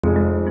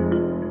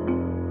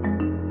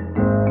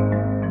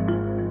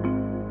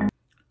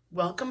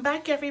Welcome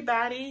back,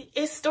 everybody.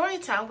 It's story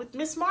time with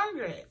Miss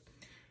Margaret.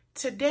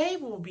 Today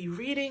we'll be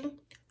reading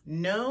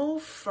No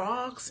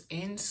Frogs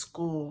in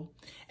School.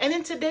 And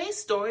in today's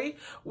story,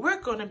 we're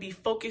going to be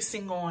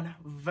focusing on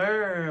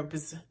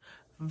verbs.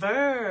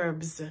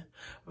 Verbs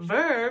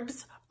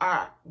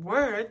are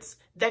words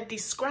that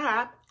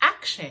describe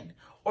action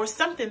or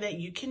something that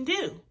you can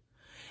do.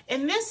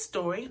 In this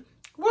story,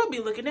 we'll be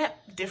looking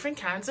at different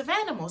kinds of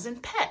animals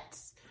and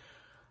pets.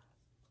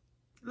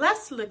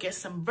 Let's look at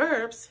some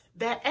verbs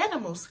that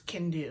animals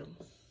can do.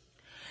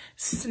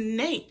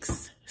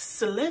 Snakes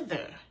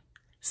slither.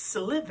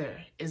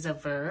 Slither is a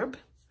verb.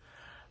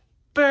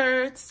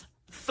 Birds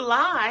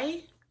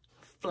fly.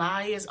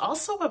 Fly is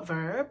also a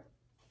verb.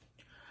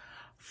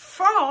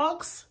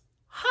 Frogs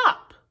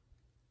hop.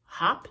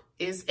 Hop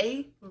is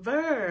a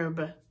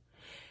verb.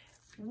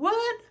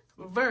 What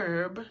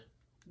verb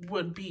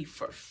would be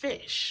for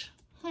fish?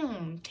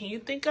 Can you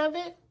think of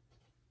it?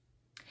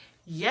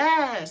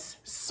 Yes,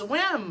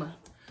 swim.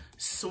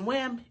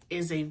 Swim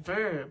is a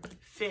verb.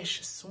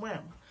 Fish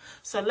swim.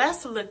 So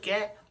let's look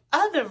at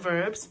other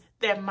verbs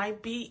that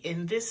might be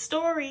in this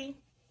story.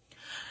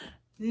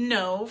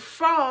 No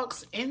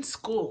Frogs in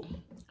School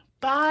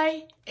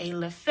by A.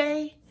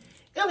 LaFay,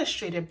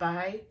 illustrated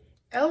by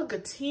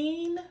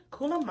Elgatine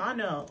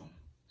Culamano.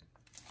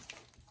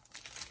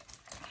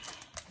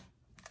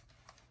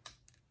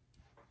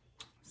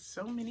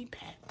 So many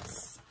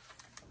pets.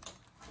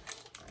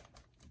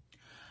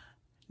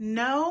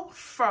 No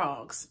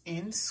Frogs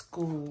in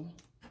School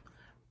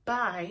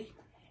by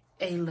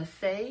A.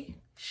 LaFay.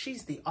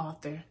 She's the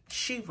author.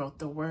 She wrote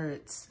the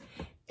words.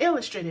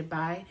 Illustrated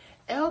by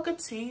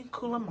Elgatine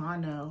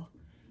Culamano.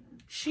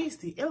 She's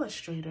the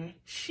illustrator.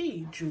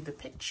 She drew the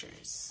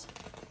pictures.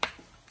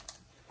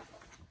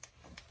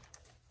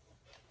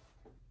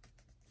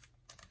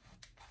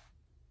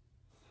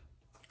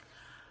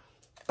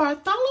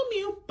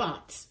 Bartholomew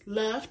Botts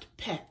loved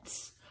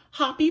pets.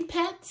 Hoppy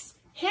pets,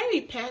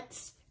 hairy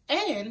pets,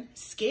 and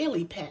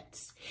scaly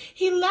pets.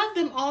 He loved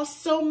them all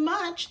so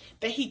much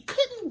that he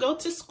couldn't go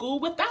to school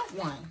without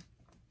one.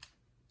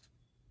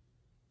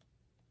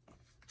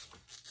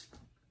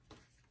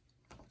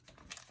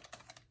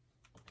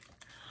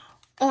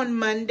 On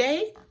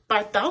Monday,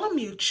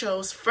 Bartholomew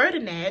chose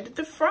Ferdinand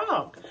the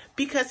frog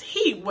because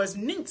he was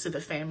new to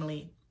the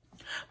family.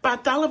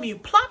 Bartholomew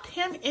plopped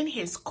him in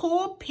his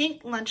cool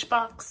pink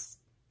lunchbox.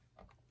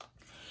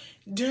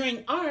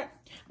 During art,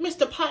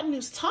 Mr.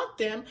 Potnews taught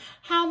them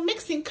how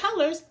mixing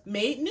colors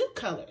made new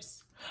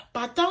colors.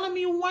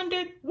 Bartholomew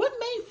wondered what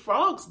made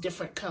frogs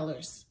different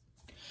colors.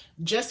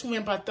 Just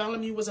when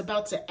Bartholomew was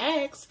about to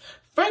ask,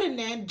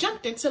 Ferdinand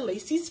jumped into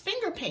Lacey's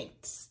finger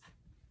paints.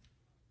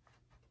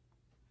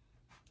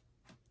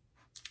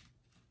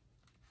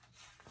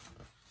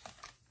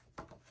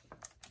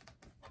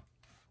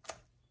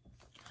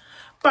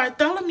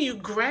 Bartholomew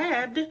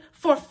grabbed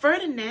for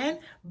Ferdinand,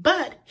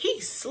 but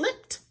he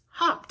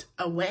hopped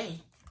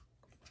away.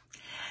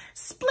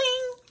 Spling!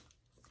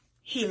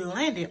 He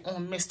landed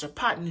on Mr.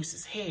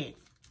 Potnews's head.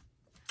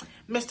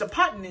 Mr.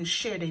 Potnews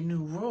shared a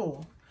new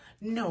rule.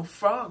 No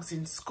frogs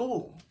in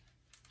school.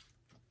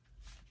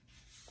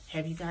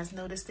 Have you guys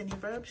noticed any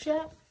verbs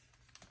yet?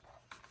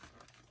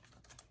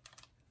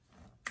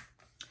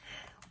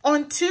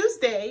 On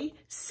Tuesday,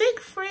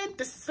 Siegfried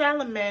the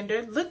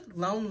salamander looked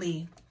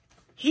lonely.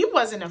 He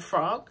wasn't a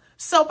frog,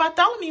 so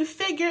Bartholomew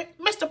figured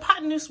Mr.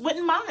 Potnews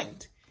wouldn't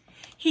mind.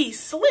 He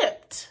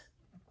slipped.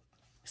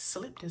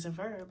 Slipped is a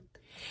verb.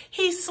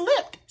 He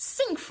slipped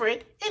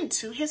Siegfried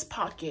into his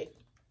pocket.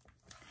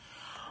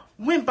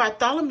 When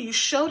Bartholomew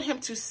showed him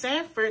to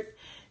Sanford,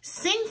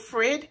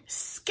 Siegfried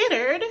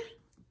skittered.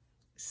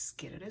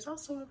 Skittered is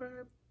also a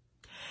verb.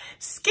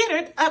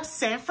 Skittered up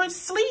Sanford's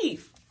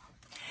sleeve.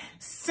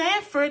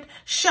 Sanford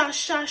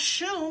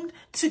sha-sha-shoomed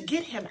to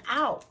get him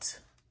out.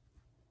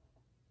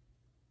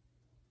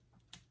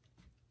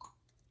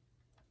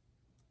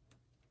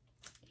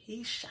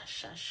 He's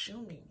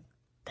sha-sha-shooming.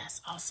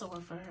 That's also a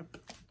verb.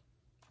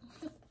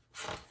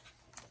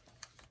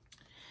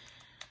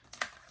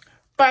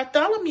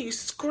 Bartholomew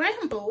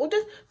scrambled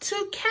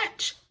to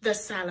catch the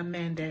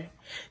salamander.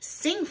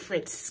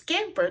 Siegfried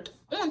scampered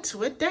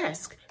onto a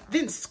desk,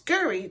 then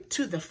scurried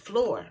to the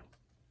floor.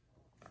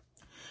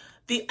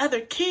 The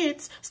other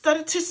kids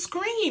started to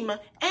scream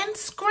and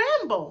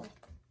scramble.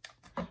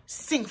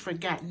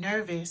 Siegfried got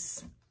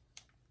nervous.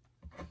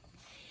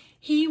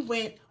 He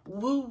went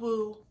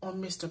woo-woo on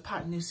Mr.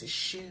 Potnews's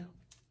shoe.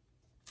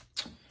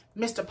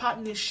 Mr.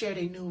 Potnews shared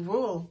a new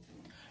rule.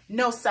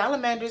 No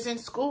salamanders in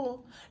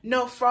school.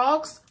 No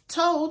frogs,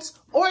 toads,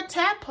 or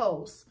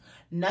tadpoles.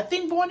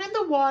 Nothing born in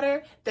the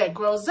water that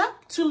grows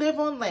up to live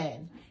on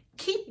land.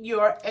 Keep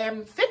your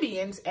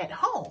amphibians at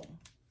home.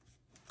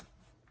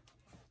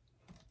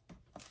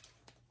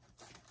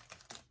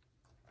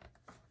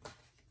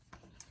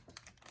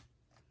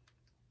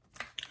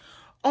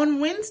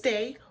 On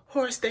Wednesday,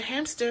 Horace the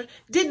hamster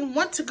didn't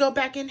want to go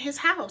back in his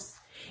house.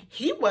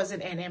 He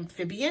wasn't an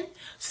amphibian,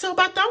 so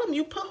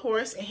Bartholomew put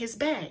Horace in his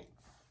bag.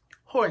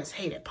 Horace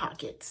hated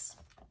pockets.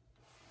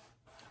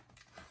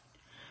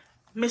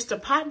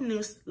 Mr.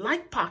 Potnoose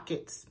liked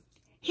pockets.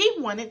 He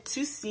wanted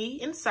to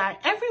see inside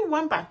every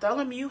one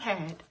Bartholomew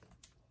had.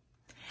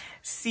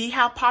 "See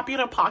how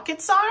popular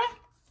pockets are?"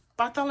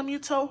 Bartholomew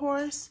told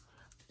Horace.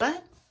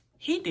 But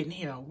he didn't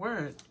hear a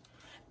word.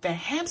 The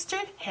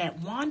hamster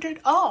had wandered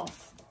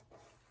off.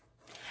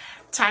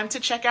 "Time to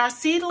check our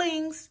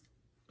seedlings,"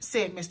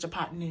 said Mr.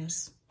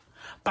 Potnoose.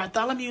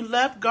 Bartholomew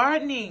loved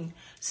gardening,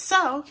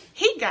 so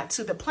he got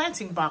to the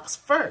planting box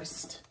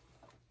first.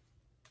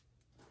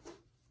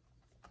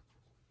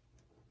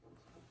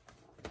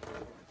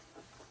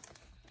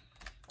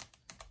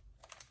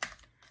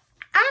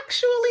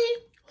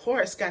 Actually,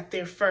 Horace got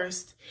there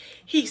first.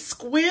 He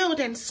squealed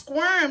and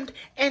squirmed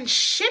and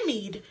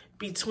shimmied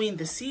between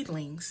the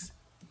seedlings.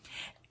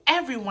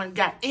 Everyone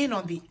got in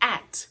on the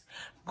act,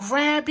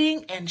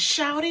 grabbing and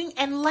shouting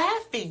and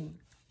laughing.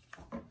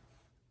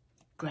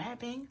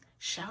 Grabbing,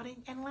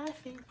 shouting, and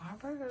laughing are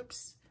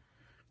verbs.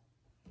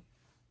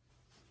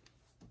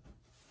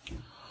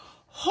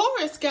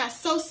 Horace got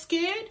so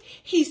scared,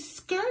 he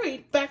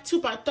scurried back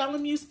to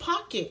Bartholomew's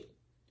pocket.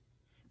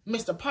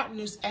 Mr.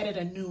 Potnoose added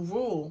a new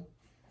rule.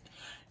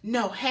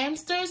 No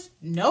hamsters,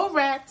 no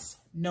rats,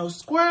 no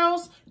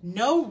squirrels,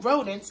 no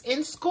rodents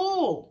in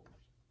school.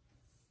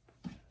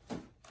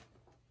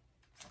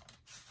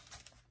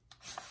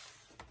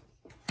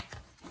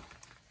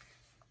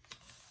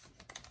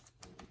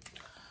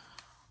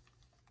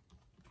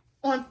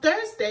 On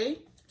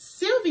Thursday,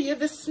 Sylvia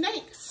the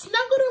snake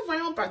snuggled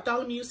around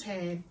Bartholomew's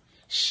hand.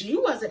 She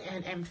wasn't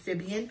an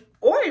amphibian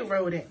or a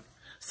rodent,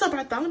 so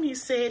Bartholomew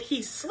said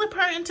he'd slip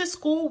her into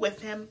school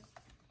with him.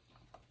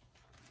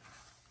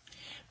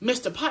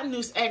 Mr.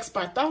 Potnoose asked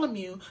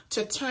Bartholomew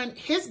to turn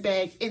his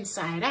bag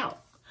inside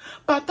out.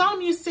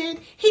 Bartholomew said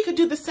he could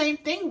do the same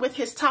thing with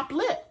his top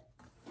lip.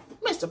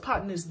 Mr.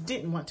 Potnoose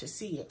didn't want to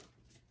see it.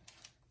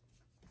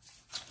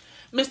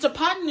 Mr.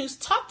 Potnoose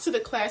talked to the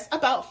class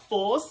about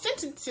full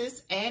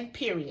sentences and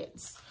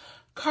periods.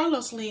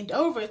 Carlos leaned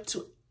over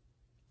to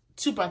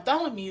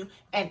Bartholomew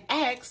and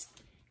asked,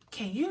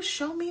 "Can you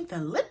show me the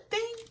lip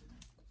thing?"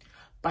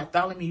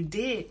 Bartholomew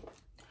did.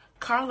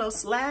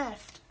 Carlos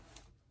laughed.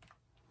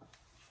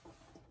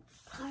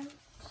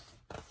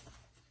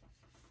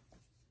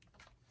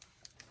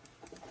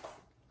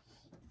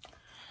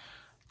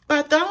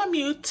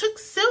 Bartholomew took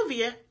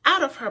Sylvia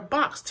out of her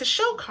box to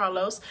show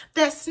Carlos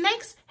that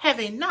snakes have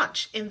a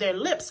notch in their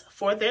lips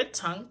for their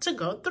tongue to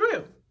go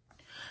through.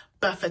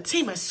 But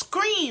Fatima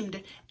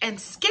screamed and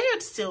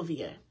scared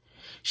Sylvia.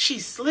 She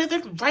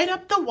slithered right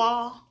up the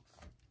wall.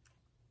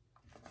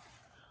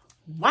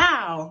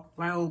 "Wow,"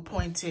 Raoul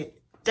pointed.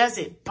 "Does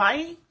it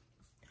bite?"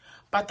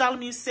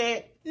 Bartholomew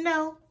said,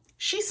 "No,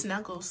 she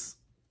snuggles."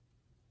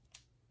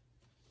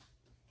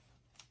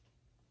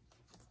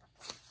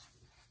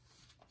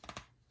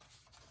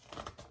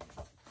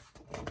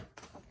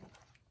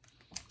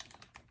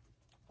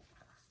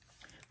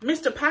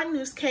 Mr.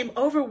 Potnoose came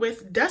over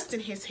with dust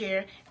in his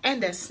hair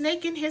and a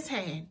snake in his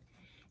hand.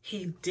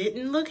 He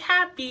didn't look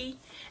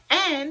happy,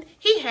 and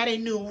he had a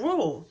new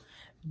rule.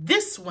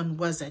 This one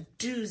was a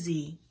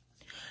doozy.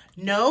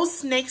 No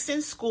snakes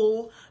in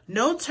school,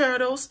 no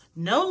turtles,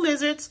 no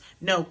lizards,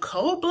 no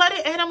cold-blooded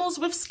animals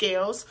with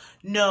scales,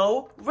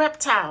 no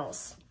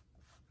reptiles.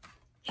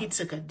 He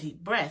took a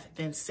deep breath,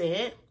 then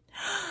said,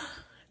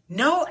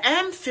 "No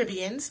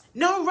amphibians,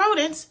 no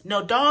rodents,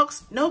 no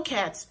dogs, no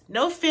cats,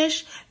 no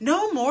fish,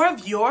 no more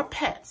of your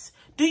pets.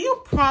 Do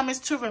you promise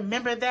to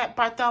remember that,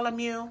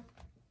 Bartholomew?"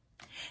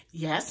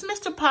 "Yes,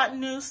 Mr.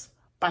 Potnoose."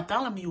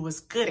 Bartholomew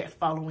was good at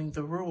following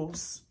the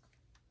rules.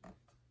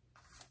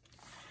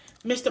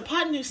 Mr.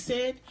 Potnoose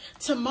said,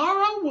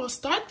 "Tomorrow we'll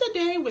start the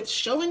day with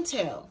show and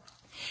tell."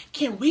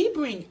 "Can we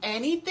bring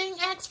anything?"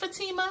 asked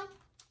Fatima.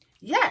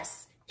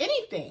 "Yes,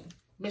 anything."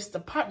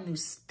 Mr.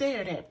 Potnoose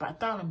stared at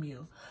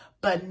Bartholomew.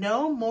 "But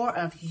no more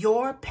of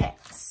your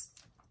pets."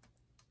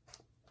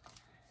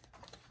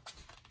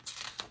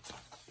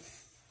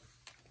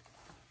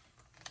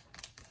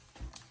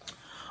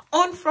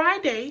 On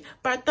Friday,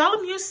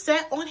 Bartholomew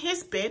sat on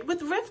his bed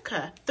with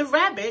Rivka, the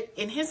rabbit,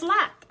 in his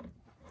lap.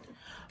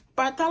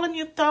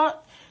 Bartholomew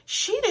thought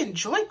she'd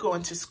enjoy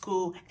going to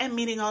school and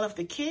meeting all of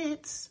the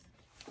kids.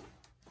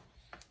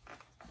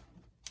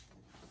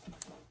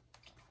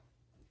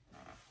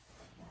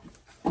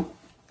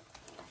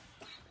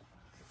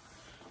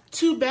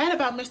 Too bad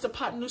about Mr.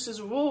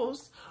 Potnoose's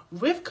rules.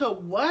 Rivka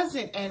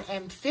wasn't an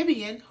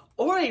amphibian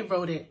or a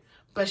rodent,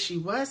 but she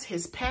was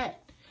his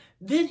pet.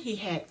 Then he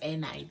had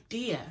an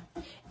idea.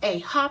 A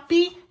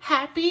hoppy,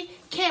 happy,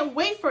 can't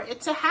wait for it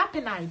to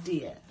happen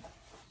idea.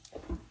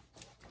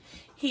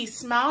 He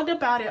smiled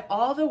about it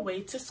all the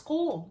way to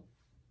school.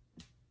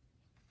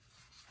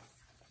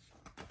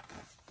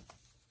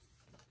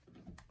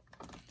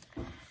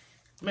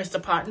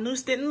 Mr.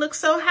 Potnoose didn't look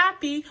so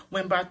happy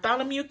when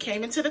Bartholomew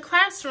came into the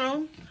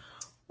classroom.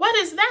 "What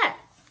is that?"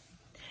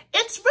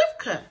 "It's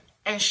Rivka,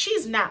 and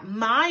she's not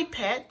my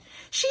pet.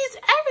 She's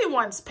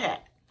everyone's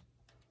pet."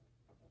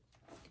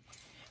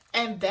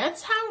 And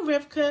that's how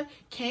Rivka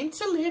came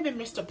to live in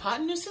Mr.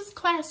 Potnoose's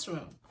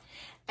classroom.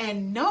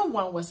 And no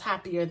one was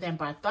happier than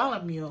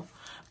Bartholomew,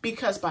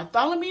 because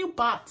Bartholomew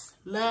bots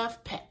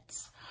love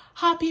pets.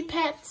 Hoppy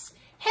pets,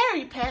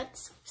 hairy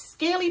pets,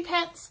 scaly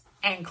pets,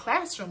 and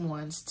classroom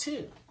ones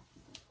too.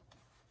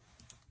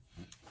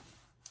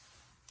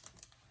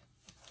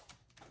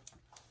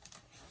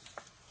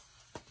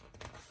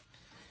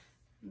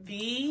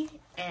 The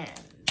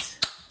end.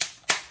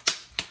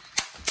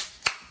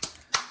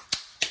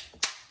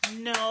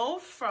 No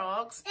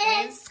frogs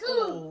in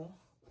school.